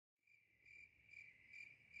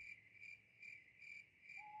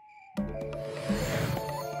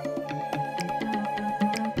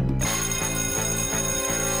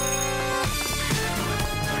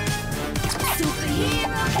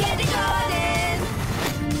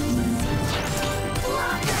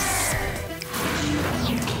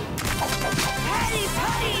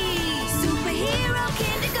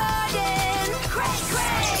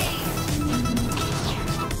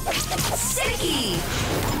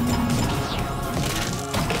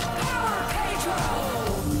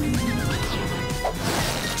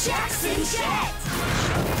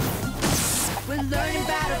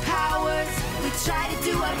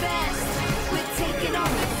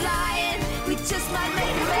just might make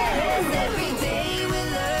it better. Every day we're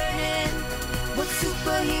learning what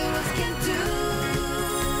superheroes can do.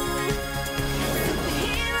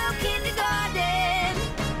 Superhero kindergarten.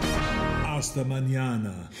 Hasta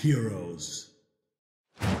mañana, heroes.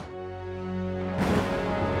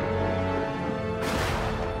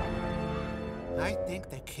 I think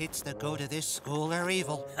the kids that go to this school are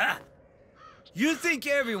evil. Ha! You think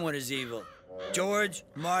everyone is evil. George,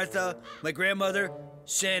 Martha, my grandmother,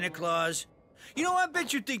 Santa Claus. You know, I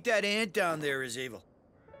bet you think that ant down there is evil.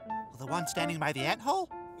 The one standing by the ant hole?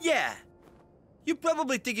 Yeah. You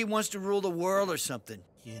probably think he wants to rule the world or something.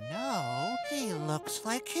 You know, he looks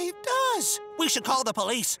like he does. We should call the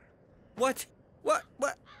police. What? What?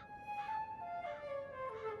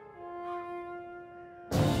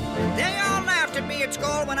 They all laughed at me at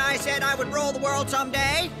school when I said I would rule the world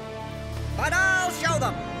someday. But I'll show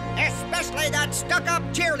them, especially that stuck-up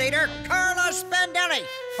cheerleader, Carla Spendelli,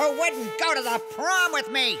 who wouldn't go to the prom with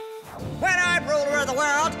me. When I'm ruler of the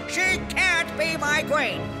world, she can't be my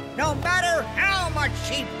queen, no matter how much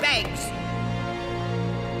she begs.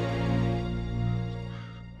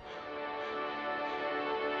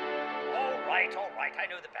 All right, I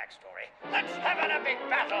know the backstory. Let's have an epic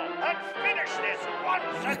battle and finish this once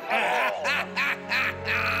and for all.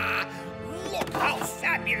 Look how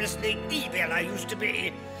fabulously evil I used to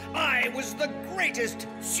be. I was the greatest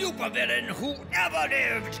supervillain who ever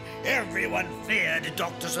lived. Everyone feared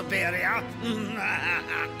Dr. Superior.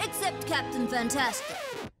 Except Captain Fantastic.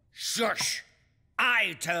 Shush!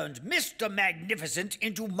 I turned Mr. Magnificent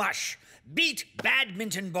into mush, beat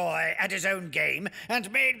Badminton Boy at his own game,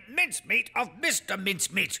 and made mincemeat of Mr.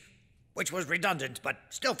 Mincemeat, which was redundant, but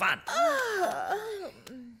still fun.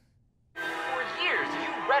 For years,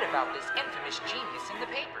 you read about this infamous genius in the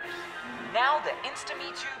papers. Now the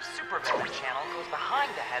InstaMeTube Supervillain channel goes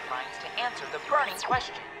behind the headlines to answer the burning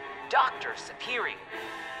question. Dr. Superior,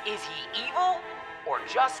 is he evil or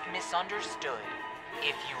just misunderstood?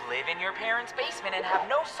 If you live in your parents' basement and have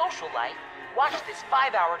no social life, watch this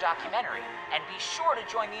 5-hour documentary and be sure to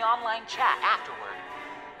join the online chat afterward.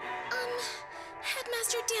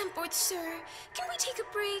 Headmaster Danforth, sir, can we take a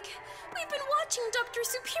break? We've been watching Dr.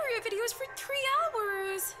 Superior videos for 3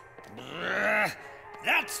 hours. Brr,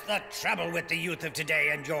 that's the trouble with the youth of today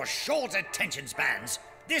and your short attention spans.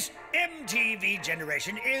 This MTV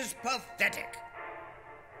generation is pathetic.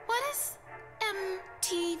 What is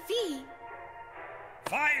MTV?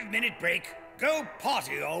 5-minute break, go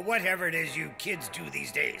potty or whatever it is you kids do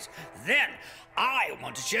these days. Then I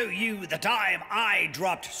want to show you the time I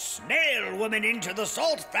dropped Snail Woman into the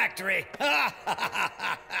salt factory.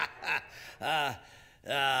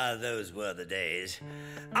 Those were the days.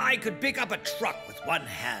 I could pick up a truck with one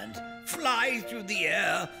hand, fly through the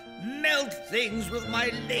air, melt things with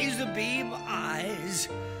my laser beam eyes.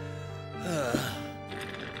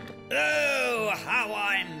 Oh, how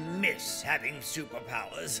I miss having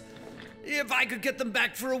superpowers. If I could get them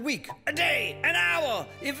back for a week, a day, an hour,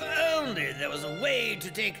 if only there was a way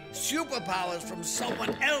to take superpowers from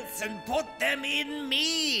someone else and put them in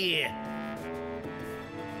me.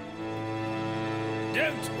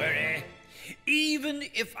 Don't worry. Even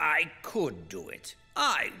if I could do it,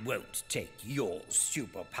 I won't take your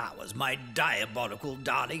superpowers, my diabolical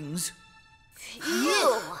darlings.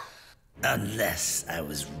 You! Unless I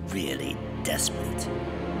was really desperate.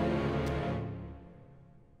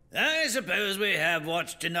 I suppose we have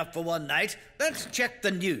watched enough for one night. Let's check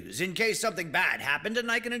the news in case something bad happened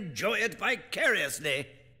and I can enjoy it vicariously.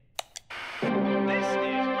 This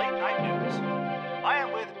is Late Night News. I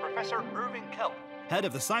am with Professor Irving Kelp, head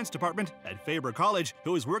of the science department at Faber College,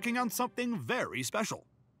 who is working on something very special.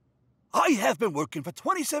 I have been working for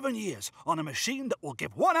 27 years on a machine that will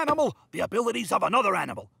give one animal the abilities of another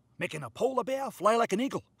animal, making a polar bear fly like an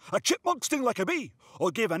eagle, a chipmunk sting like a bee,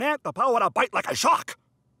 or give an ant the power to bite like a shark.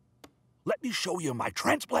 Let me show you my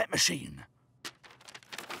transplant machine.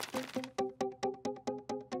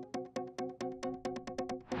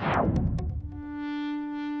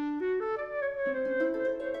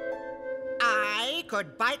 I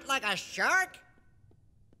could bite like a shark?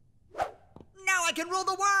 Now I can rule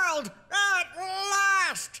the world! At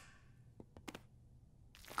last!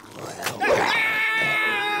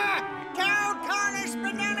 Tell Carla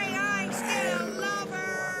Spinelli I still love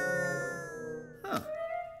her! Huh.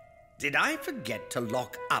 Did I forget to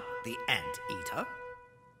lock up the anteater?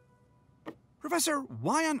 Professor,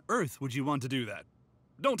 why on earth would you want to do that?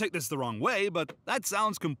 Don't take this the wrong way, but that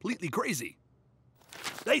sounds completely crazy.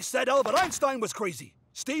 They said Albert Einstein was crazy.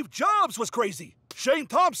 Steve Jobs was crazy. Shane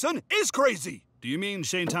Thompson is crazy. Do you mean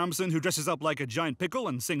Shane Thompson, who dresses up like a giant pickle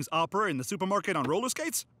and sings opera in the supermarket on roller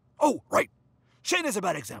skates? Oh, right. Shane is a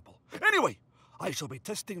bad example. Anyway, I shall be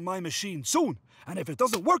testing my machine soon, and if it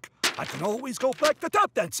doesn't work, I can always go back to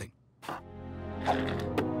tap dancing.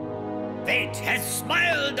 Fate has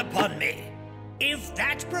smiled upon me. If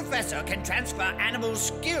that professor can transfer animal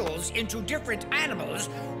skills into different animals,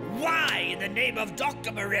 why in the name of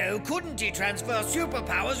Dr. Moreau couldn't he transfer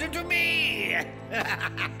superpowers into me?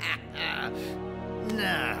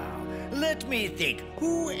 Now, let me think.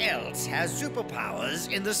 Who else has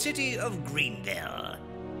superpowers in the city of Greenville?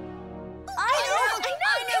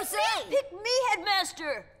 I know, say! Pick me,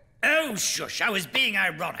 Headmaster! Oh, shush, I was being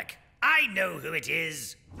ironic. I know who it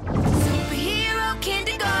is. Superhero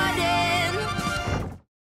Kindergarten!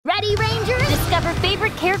 Ready, Rangers? Discover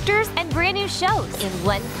favorite characters and brand new shows in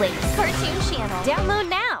one place. Cartoon Channel. Download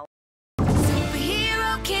now.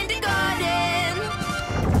 Superhero Kindergarten!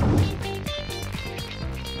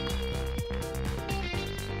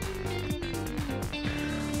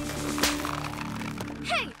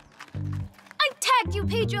 Hey! I tagged you,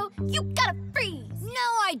 Pedro. You gotta freeze. No,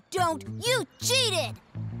 I don't. You cheated!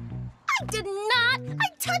 I did not. I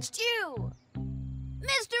touched you.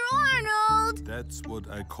 Mr. Arnold! That's what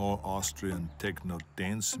I call Austrian techno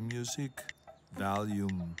dance music.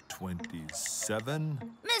 Volume 27.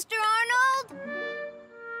 Mr. Arnold?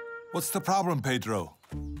 What's the problem, Pedro?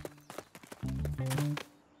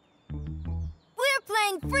 We're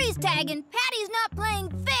playing freeze tag and Patty's not playing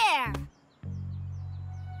fair.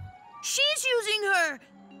 She's using her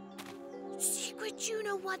secret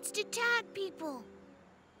you-know-whats to tag people.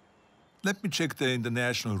 Let me check the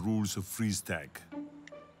international rules of freeze tag.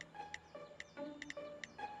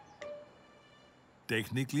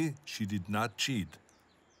 Technically, she did not cheat.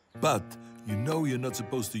 But you know you're not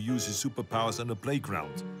supposed to use your superpowers on the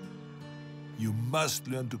playground. You must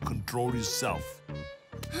learn to control yourself.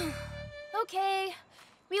 Okay,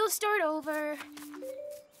 we'll start over.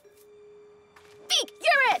 Beak,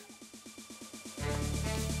 you're it!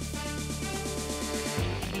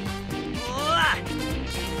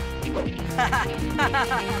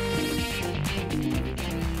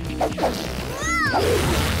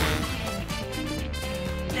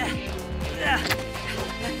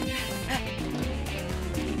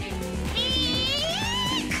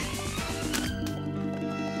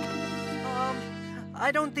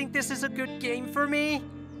 I don't think this is a good game for me.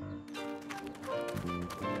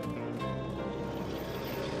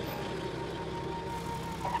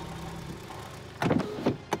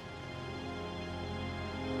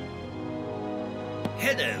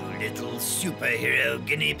 Hello, little superhero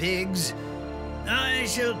guinea pigs. I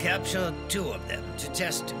shall capture 2 of them to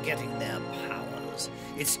test getting their powers.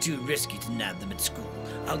 It's too risky to nab them at school.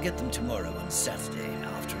 I'll get them tomorrow on Saturday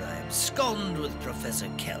after I abscond with Professor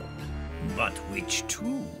Kelp. But which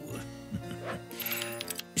 2?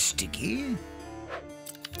 Sticky?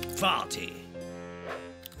 Farty?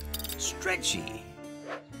 Stretchy?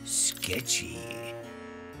 Sketchy?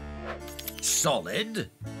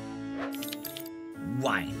 Solid?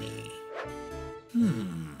 Whiny?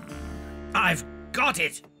 I've got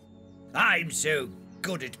it! I'm so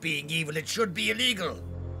good at being evil it should be illegal.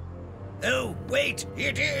 Oh, wait,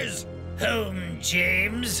 it is! Home,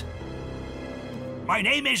 James! My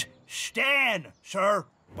name is Stan, sir.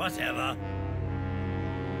 Whatever.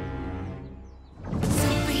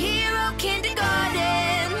 Superhero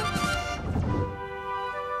Kindergarten!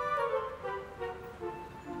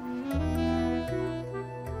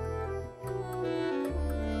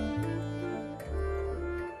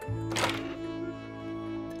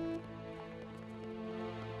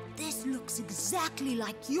 This looks exactly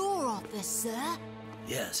like your office, sir.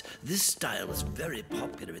 Yes, this style was very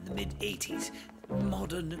popular in the mid-'80s.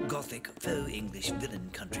 Modern, Gothic, faux English villain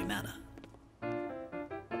country manner.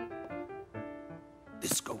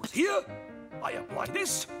 This goes here. I apply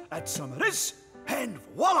this, add some of this, and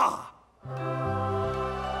voila!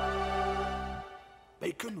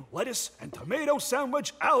 Bacon, lettuce, and tomato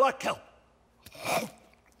sandwich a la Kelp.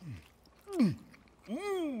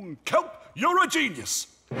 Kelp, you're a genius.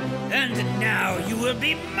 And now you will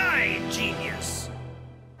be my genius.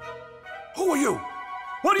 Who are you?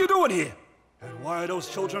 What are you doing here? And why are those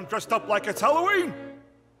children dressed up like it's Halloween?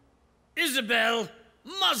 Isabel,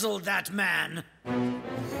 muzzle that man.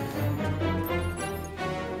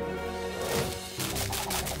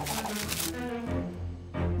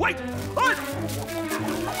 Wait! What?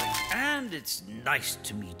 And it's nice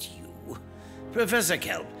to meet you. Professor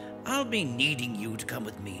Kelp, I'll be needing you to come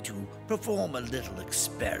with me to perform a little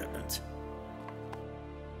experiment.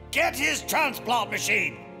 Get his transplant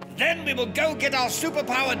machine! Then we will go get our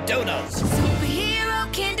superpowered donors.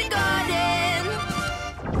 Superhero Kindergarten!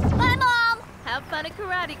 Bye, Mom! Have fun at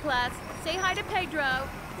karate class. Say hi to Pedro.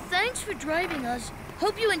 Thanks for driving us.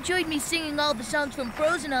 Hope you enjoyed me singing all the songs from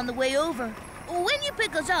Frozen on the way over. When you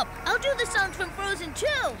pick us up, I'll do the songs from Frozen too.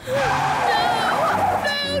 No.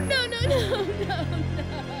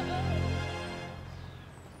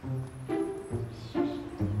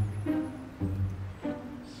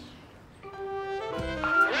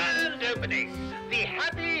 Grand opening, the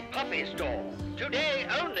Happy Puppy Store. Today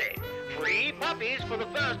only. Free puppies for the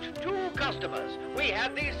first 2 customers. We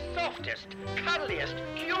have the softest, cuddliest,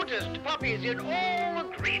 cutest puppies in all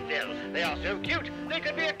of Greenville. They are so cute, they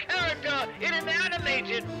could be a character in an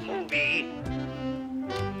animated movie.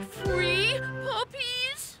 Free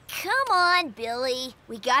puppies? Come on, Billy.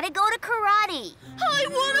 We gotta go to karate. I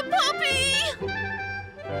want a puppy!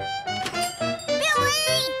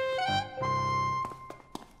 Billy!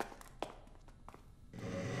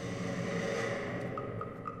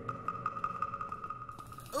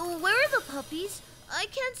 Where are the puppies? I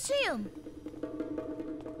can't see them.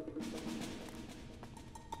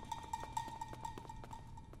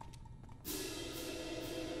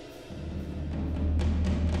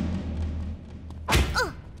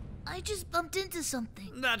 I just bumped into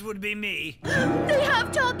something. That would be me. They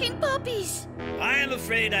have talking puppies. I am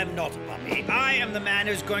afraid I'm not a puppy. I am the man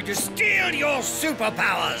who's going to steal your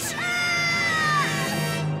superpowers.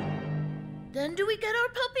 Then do we get our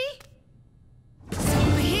puppy?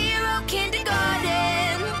 Superhero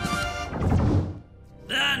kindergarten.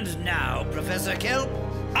 And now, Professor Kelp,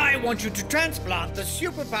 I want you to transplant the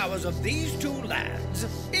superpowers of these 2 lads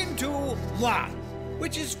into moi,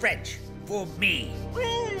 which is French for me.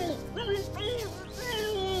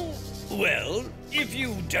 Well, if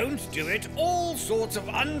you don't do it, all sorts of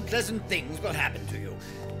unpleasant things will happen to you.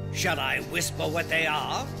 Shall I whisper what they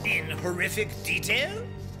are in horrific detail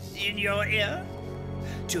in your ear?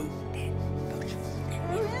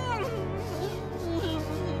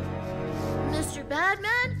 Mr.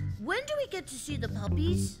 Badman, when do we get to see the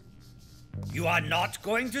puppies? You are not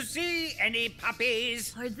going to see any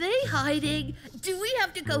puppies. Are they hiding? Do we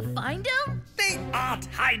have to go find them? They aren't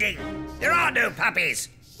hiding. There are no puppies.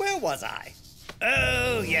 Where was I?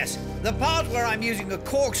 Oh, yes. The part where I'm using a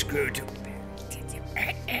corkscrew to...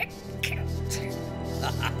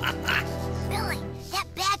 Billy, that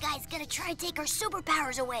bad guy's gonna try to take our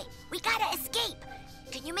superpowers away. We gotta escape.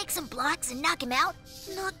 Can you make some blocks and knock him out?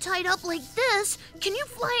 Not tied up like this. Can you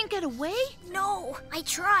fly and get away? No, I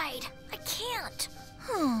tried. I can't.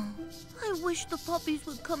 I wish the puppies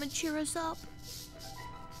would come and cheer us up.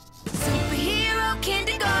 Superhero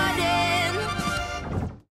kindergarten.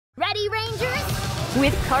 Ready, Rangers?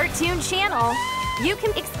 With Cartoon Channel, you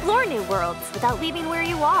can explore new worlds without leaving where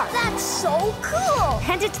you are. That's so cool!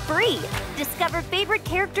 And it's free. Discover favorite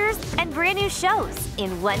characters and brand new shows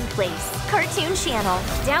in one place. Cartoon Channel.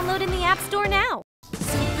 Download in the App Store now.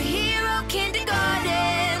 Superhero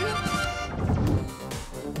kindergarten.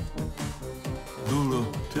 Lulu,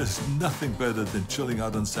 there's nothing better than chilling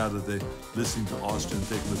out on Saturday listening to Austrian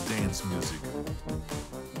techno dance music.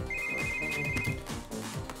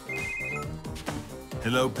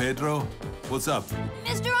 Hello, Pedro. What's up?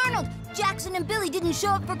 Mr. Arnold, Jackson and Billy didn't show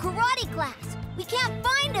up for karate class. We can't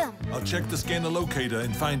find them. I'll check the scanner locator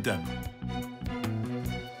and find them.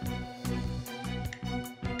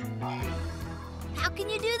 How can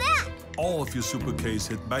you do that? All of your super Ks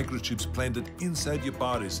had microchips planted inside your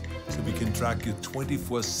bodies so we can track you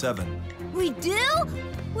 24/7. We do?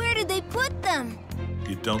 Where did they put them?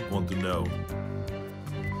 You don't want to know.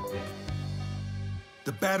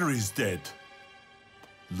 The battery's dead.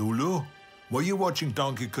 Lulu, were you watching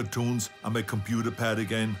donkey cartoons on my computer pad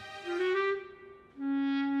again?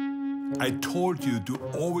 I told you to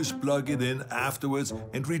always plug it in afterwards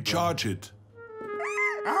and recharge it.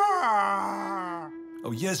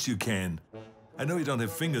 Oh, yes, you can. I know you don't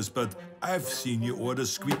have fingers, but I've seen you order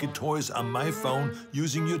squeaky toys on my phone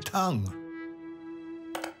using your tongue.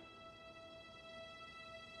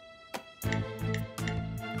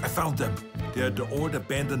 I found them. They're at the old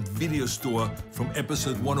abandoned video store from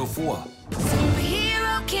episode 104.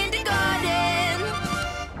 Superhero kindergarten.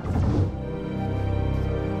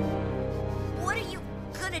 What are you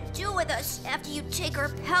gonna do with us after you take our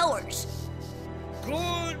powers?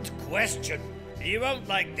 Good question. You won't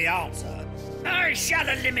like the answer. I shall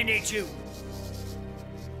eliminate you.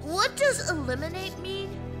 What does eliminate mean?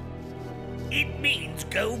 It means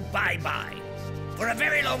go bye-bye. For a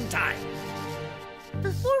very long time.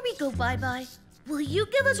 Before we go bye-bye, will you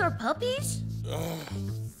give us our puppies?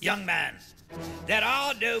 Young man, there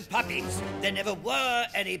are no puppies. There never were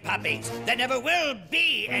any puppies. There never will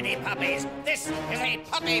be any puppies. This is a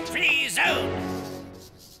puppy-free zone.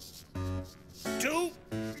 Do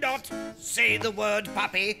not say the word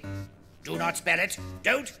puppy. Do not spell it.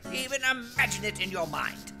 Don't even imagine it in your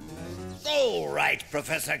mind. All right,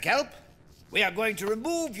 Professor Kelp. We are going to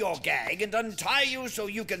remove your gag and untie you so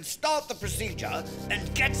you can start the procedure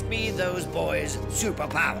and get me those boys'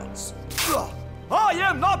 superpowers. I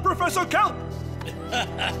am not Professor Kelp!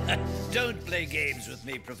 Don't play games with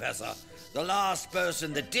me, Professor. The last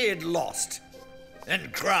person that did lost.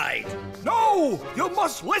 And cried. No! You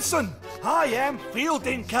must listen! I am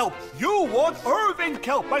Fielding Kelp. You want Irving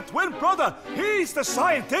Kelp, my twin brother. He's the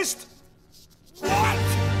scientist. What?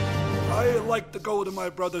 I like to go to my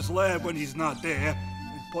brother's lab when he's not there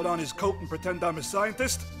and put on his coat and pretend I'm a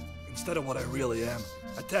scientist instead of what I really am,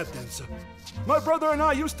 a tap dancer. My brother and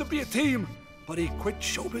I used to be a team, but he quit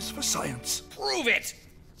showbiz for science. Prove it!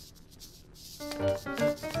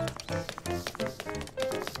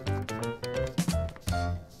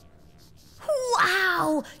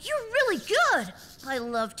 Wow, you're really good. I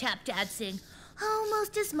love tap dancing.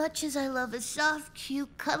 Almost as much as I love a soft,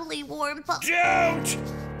 cute, cuddly, warm pup. Don't!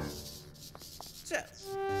 So,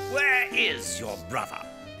 where is your brother?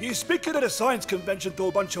 He's speaking at a science convention to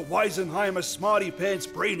a bunch of Weisenheimer, Smarty Pants,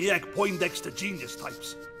 Brainiac, Poindexter genius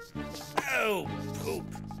types. Oh, poop.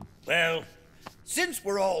 Well, since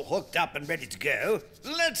we're all hooked up and ready to go,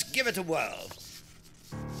 let's give it a whirl.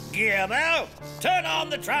 Guillermo, turn on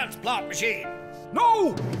the transplant machine.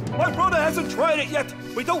 No! My brother hasn't tried it yet.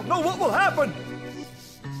 We don't know what will happen.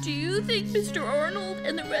 Do you think Mr. Arnold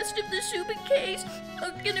and the rest of the Super Ks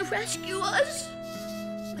are gonna rescue us?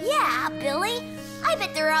 Yeah, Billy. I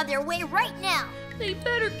bet they're on their way right now. They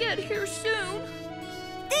better get here soon.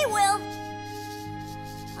 They will.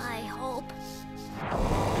 I hope.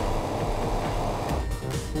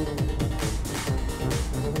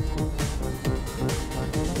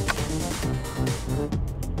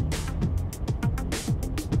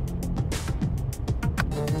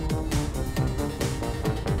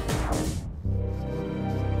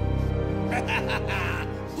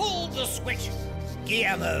 Pull the switch.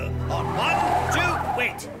 Guillermo, on 1, 2,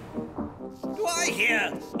 wait. Do I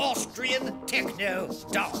hear Austrian techno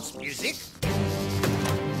dance music?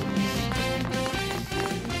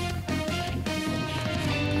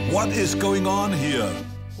 What is going on here?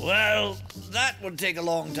 Well, that would take a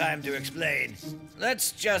long time to explain.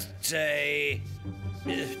 Let's just say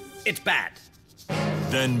it's bad.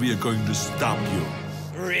 Then we are going to stop you.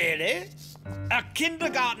 Really? A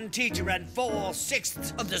kindergarten teacher and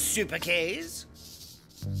 4/6 of the Super Ks?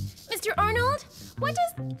 Mr. Arnold, what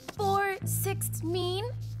does 4/6 mean?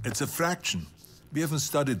 It's a fraction. We haven't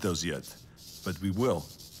studied those yet, but we will.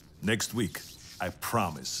 Next week, I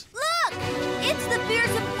promise. Look! It's the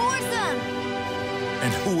fearsome foursome!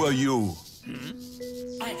 And who are you?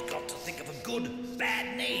 I've got to think of a good,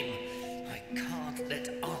 bad name. I can't let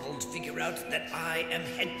Arnold figure out that I am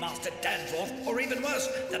Headmaster Danforth, or even worse,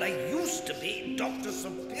 that I used to be Dr.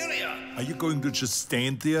 Superior. Are you going to just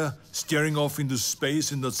stand there, staring off into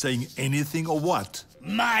space and not saying anything, or what?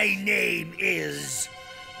 My name is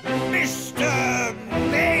Mr.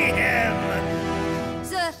 Mayhem.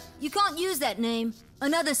 Sir, you can't use that name.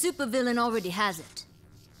 Another supervillain already has it.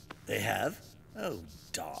 They have? Oh,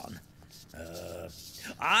 darn.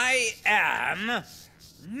 I am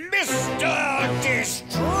Mr.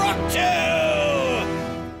 Destructo!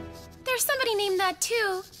 There's somebody named that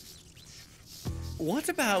too. What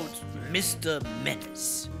about Mr.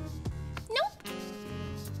 Menace? Nope.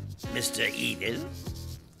 Mr. Evil?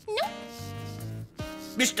 Nope.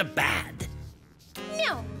 Mr. Bad?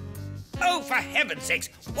 No. Oh, for heaven's sakes,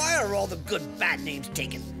 why are all the good bad names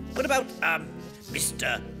taken? What about,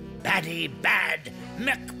 Mr. Baddy Bad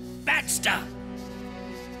McBadster?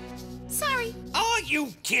 Sorry. Are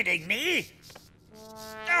you kidding me?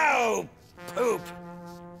 Oh, poop.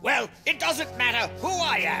 Well, it doesn't matter who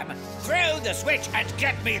I am. Throw the switch and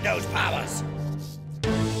get me those powers.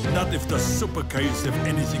 Not if the Super Ks have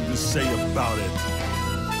anything to say about it.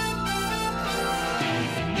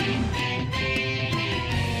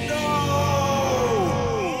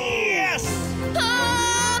 Yes!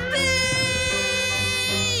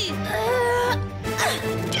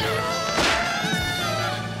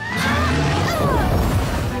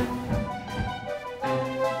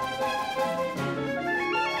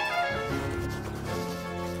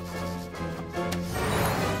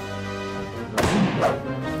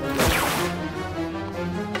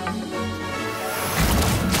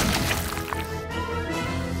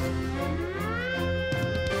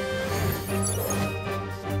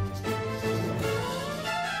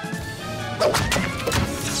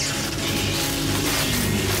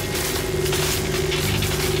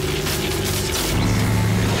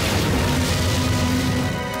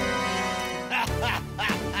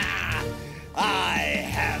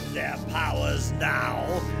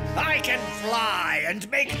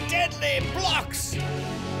 blocks!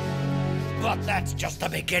 But that's just the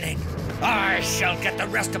beginning. I shall get the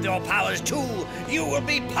rest of your powers too. You will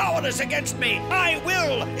be powerless against me. I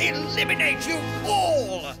will eliminate you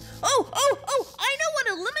all. Oh, I know what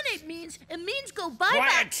eliminate means. It means go bye-bye.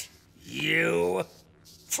 Quiet! You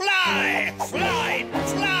fly! Fly!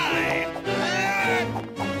 Fly!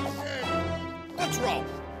 What's wrong?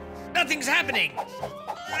 Nothing's happening.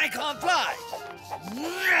 I can't fly.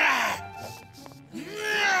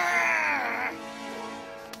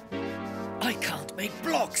 I can't make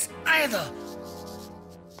blocks either.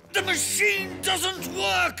 The machine doesn't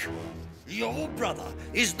work. Your brother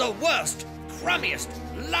is the worst, crummiest,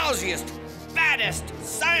 lousiest, baddest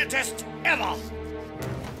scientist ever.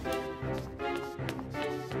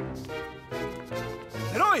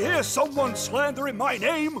 Did I hear someone slandering my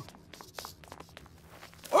name?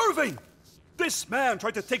 Irving! This man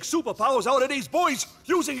tried to take superpowers out of these boys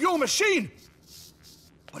using your machine.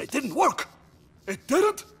 But it didn't work. It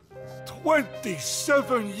didn't?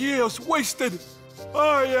 27 years wasted.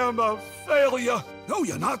 I am a failure. No,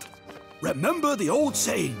 you're not. Remember the old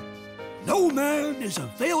saying, no man is a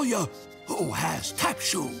failure who has tap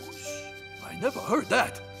shoes. I never heard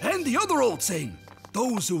that. And the other old saying,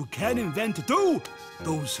 those who can invent do,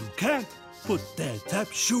 those who can't put their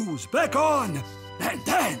tap shoes back on and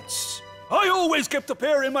dance. I always kept a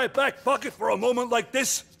pair in my back pocket for a moment like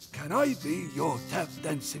this. Can I be your tap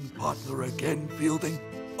dancing partner again, Fielding?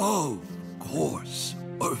 Of course,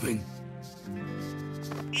 Irving.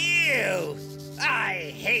 Ew!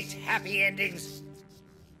 I hate happy endings.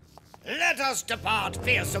 Let us depart,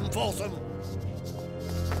 fearsome foursome.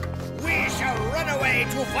 We shall run away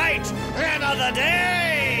to fight another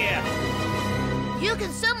day! You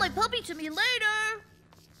can sell my puppy to me later.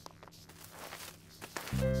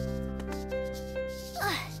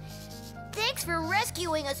 Thanks for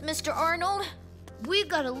rescuing us, Mr. Arnold. We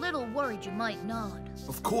got a little worried you might not.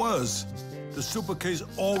 Of course. The Super Ks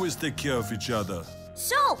always take care of each other.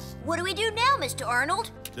 So, what do we do now, Mr.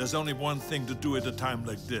 Arnold? There's only one thing to do at a time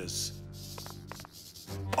like this.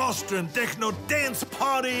 Austrian Techno Dance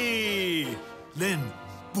Party! Lynn,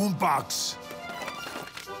 boombox.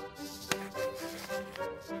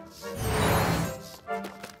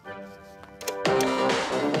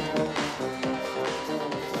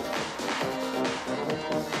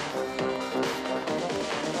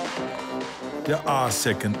 There are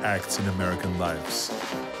second acts in American lives.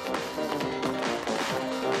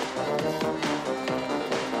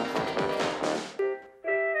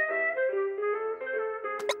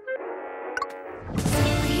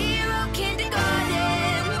 Superhero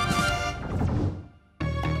kindergarten.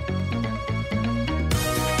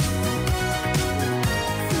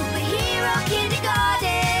 Superhero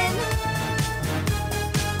kindergarten.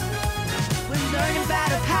 We're learning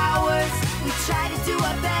about our powers. We try to do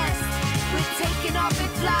our best. We're taking off and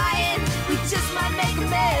flying. We just might make a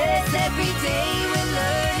mess. Every day we're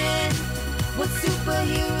learning what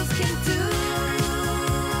superheroes can do.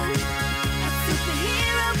 At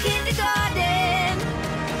Superhero Kindergarten.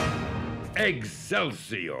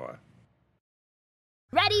 Excelsior!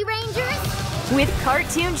 Ready, Rangers? With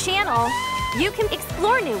Kartoon Channel, you can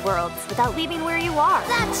explore new worlds without leaving where you are.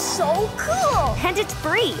 That's so cool! And it's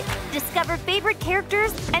free. Discover favorite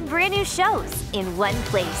characters and brand new shows in one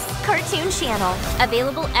place. Kartoon Channel,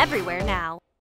 available everywhere now.